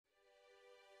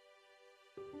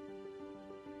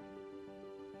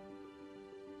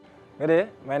Good day,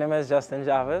 my name is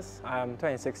Jarvis. I'm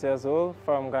 26 years old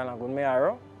from Ghana,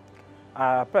 Mayaro.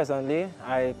 Presently,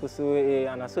 I pursue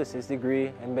an associate's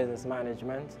degree in business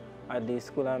management at the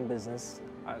School of Business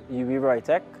at UB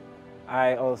Roytech.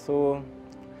 I also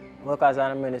work as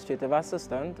an administrative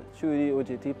assistant through the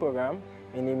OJT program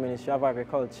in the Ministry of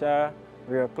Agriculture,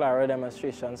 Rio Claro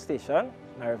Demonstration Station,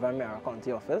 Mayaro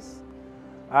County Office.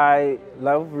 I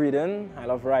love reading, I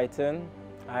love writing,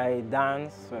 I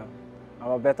dance. Well,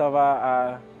 I'm a bit of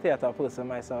a theater person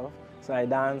myself, so I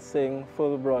dance, sing,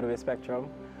 full Broadway spectrum.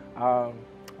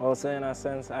 Also, in a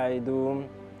sense, I do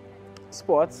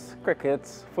sports, cricket,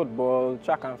 football,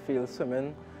 track and field,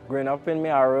 swimming. Growing up in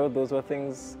Mayaro, those were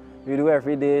things we do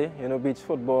every day, you know, beach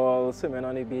football, swimming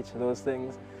on the beach, those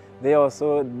things. They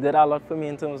also did a lot for me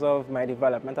in terms of my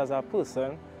development as a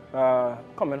person,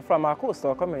 coming from a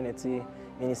coastal community,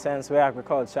 in the sense where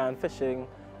agriculture and fishing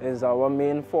is our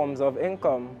main forms of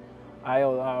income. I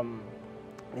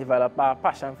developed a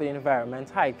passion for the environment,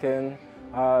 hiking,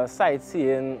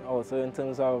 sightseeing, also in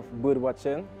terms of bird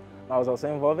watching. I was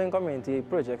also involved in community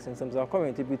projects in terms of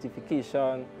community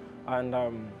beautification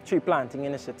and tree planting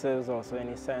initiatives, also in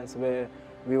a sense where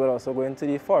we would also go into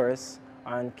the forest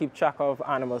and keep track of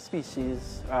animal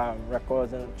species,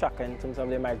 records and tracking in terms of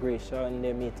their migration,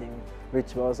 their mating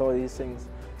rituals, all these things.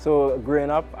 So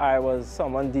growing up, I was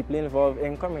someone deeply involved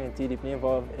in community, deeply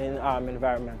involved in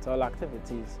environmental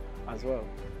activities as well.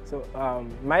 So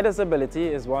my disability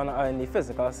is one in the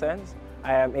physical sense.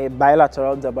 I am a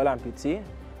bilateral double amputee.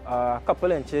 A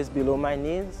couple inches below my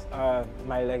knees,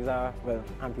 my legs are, well,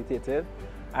 amputated.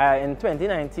 In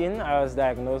 2019, I was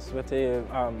diagnosed with a,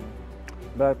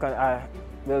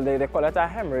 they call it a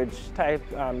hemorrhage type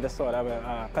disorder,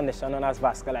 a condition known as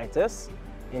vasculitis,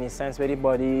 in a sense where the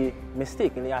body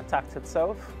mistakenly attacked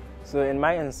itself. So in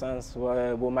my instance,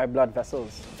 were my blood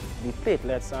vessels, the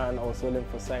platelets and also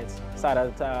lymphocytes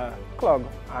started to clog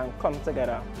and come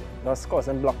together, thus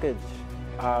causing blockage.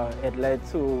 It led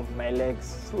to my legs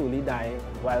slowly dying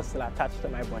while still attached to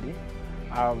my body.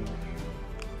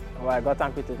 I got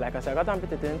amputated, like I said, I got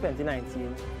amputated in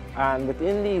 2019,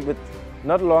 and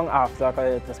not long after,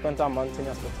 because I spent a month in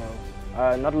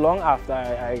hospital, not long after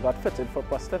I got fitted for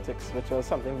prosthetics, which was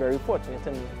something very fortunate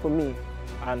for me.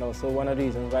 And also one of the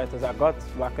reasons why I got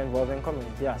back involved in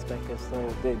community aspect is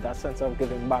that sense of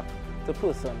giving back to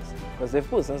persons. Because if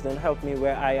persons didn't help me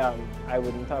where I am, I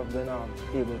wouldn't have been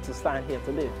able to stand here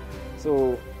today.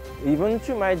 So even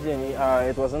through my journey,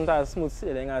 it wasn't as smooth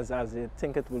sailing as I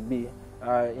think it would be,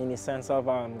 in the sense of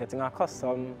getting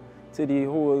accustomed to the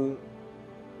whole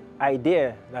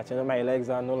idea that, you know, my legs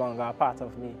are no longer a part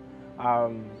of me.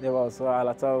 There were also a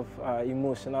lot of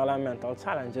emotional and mental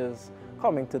challenges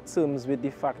coming to terms with the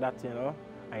fact that, you know,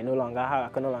 I can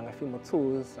no longer feel my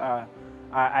toes.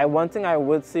 One thing I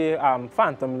would say,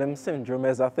 phantom limb syndrome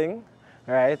is a thing,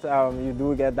 right? You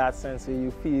do get that sense where you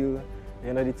feel,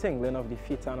 you know, the tingling of the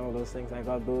feet and all those things. I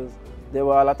got those. There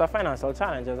were a lot of financial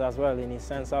challenges as well, in the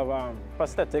sense of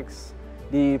prosthetics.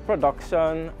 The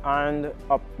production and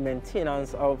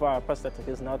maintenance of prosthetic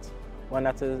is not one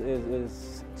that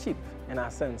is cheap in a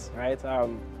sense, right?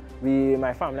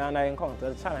 My family and I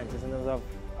encountered challenges in terms of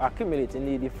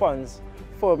accumulating the funds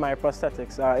for my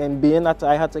prosthetics. In being that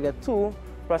I had to get two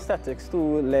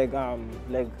leg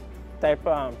type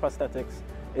prosthetics,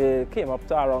 it came up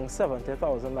to around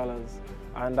 $70,000.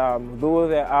 And though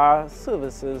there are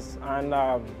services and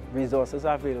resources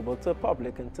available to the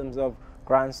public in terms of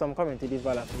grants, some community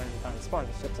development and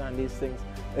sponsorships and these things,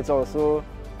 it's also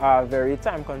very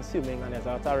time consuming, and there's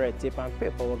a lot of red tape and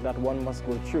paperwork that one must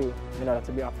go through in order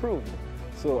to be approved.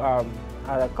 So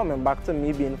coming back to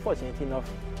me being fortunate enough,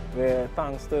 where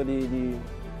thanks to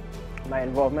my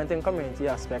involvement in community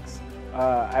aspects,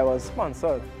 I was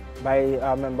sponsored by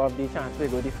a member of the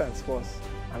Transcription Defense Force,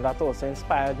 and that also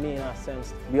inspired me in a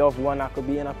sense, be of one that could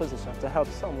be in a position to help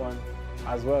someone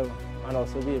as well, and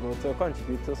also be able to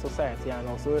contribute to society and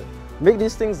also make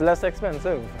these things less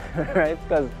expensive, right?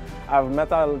 Because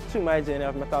through my journey,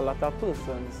 I've met a lot of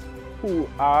persons who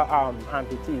are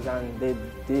amputees, and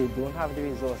they don't have the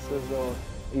resources or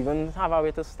even have a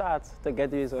way to start to get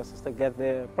the resources to get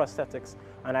their prosthetics.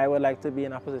 And I would like to be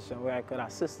in a position where I could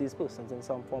assist these persons in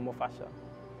some form or fashion.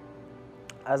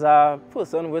 As a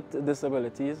person with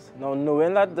disabilities, now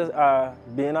knowing that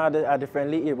being a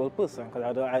differently able person,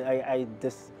 because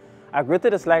I greatly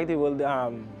dislike the word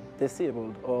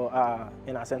disabled or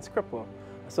in a sense crippled.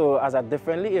 So as a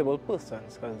differently able person,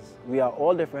 because we are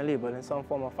all differently able in some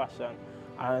form or fashion,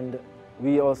 and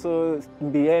we also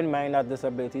bear in mind that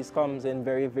disabilities comes in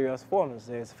very various forms.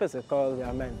 There's physical, there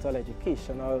are mental,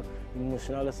 educational,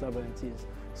 emotional disabilities.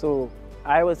 So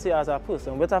I would say as a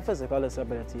person with a physical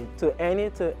disability, to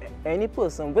any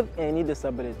person with any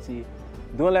disability,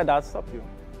 don't let that stop you.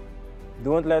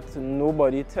 Don't let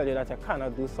nobody tell you that you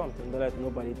cannot do something. Don't let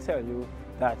nobody tell you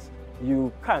that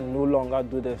you can no longer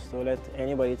do this. Don't let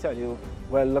anybody tell you,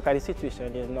 well, look at the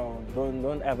situation here now.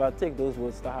 Don't ever take those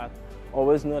words to heart.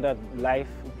 Always know that life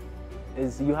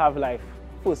is, you have life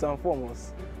first and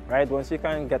foremost, right? Once you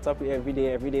can get up every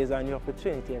day is a new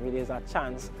opportunity. Every day is a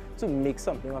chance to make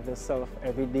something of yourself.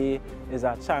 Every day is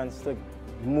a chance to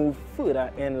move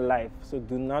further in life. So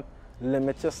do not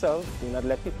limit yourself. Do not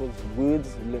let people's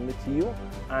words limit you,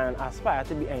 and aspire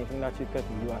to be anything that you could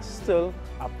be. You are still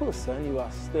a person. You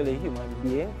are still a human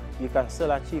being. You can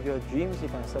still achieve your dreams. You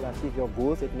can still achieve your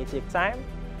goals. It may take time,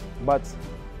 but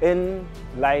in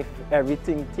life,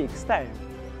 everything takes time.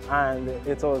 And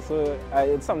it's also,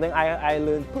 it's something I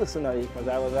learned personally, because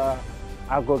I was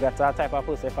a go-getter type of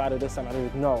person. If I do this, I do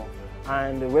it now.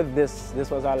 And with this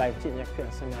was a life-changing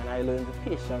experience for me. And I learned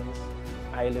patience,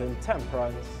 I learned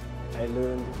temperance, I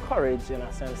learned courage, in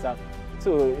a sense that,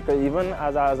 so because even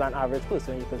as an average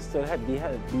person, you could still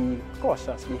be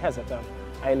cautious, be hesitant.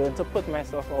 I learned to put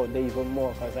myself out there even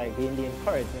more, because I gained the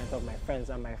encouragement of my friends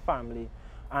and my family.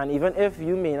 And even if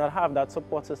you may not have that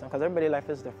support system, because everybody's life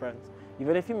is different,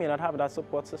 even if you may not have that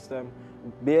support system,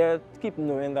 keep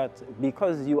knowing that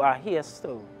because you are here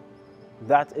still,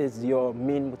 that is your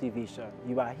main motivation.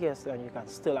 You are here still and you can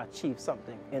still achieve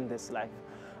something in this life.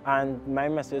 And my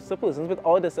message to persons with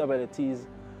all disabilities,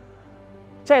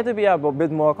 try to be a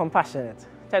bit more compassionate.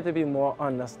 Try to be more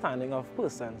understanding of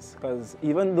persons, because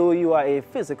even though you are a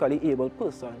physically able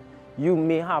person, you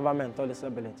may have a mental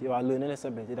disability or a learning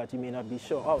disability that you may not be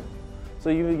sure of. So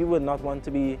you would not want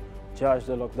to be judged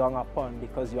or looked down upon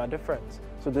because you are different.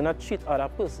 So do not treat other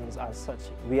persons as such.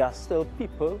 We are still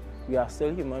people, we are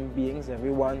still human beings.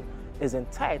 Everyone is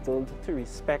entitled to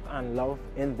respect and love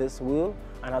in this world.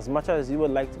 And as much as you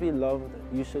would like to be loved,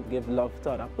 you should give love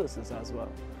to other persons as well.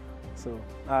 So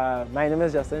my name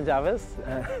is Jarvis,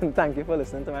 and thank you for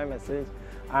listening to my message.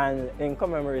 And in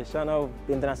commemoration of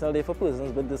the International Day for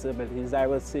Persons with Disabilities, I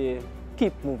would say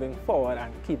keep moving forward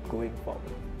and keep going forward.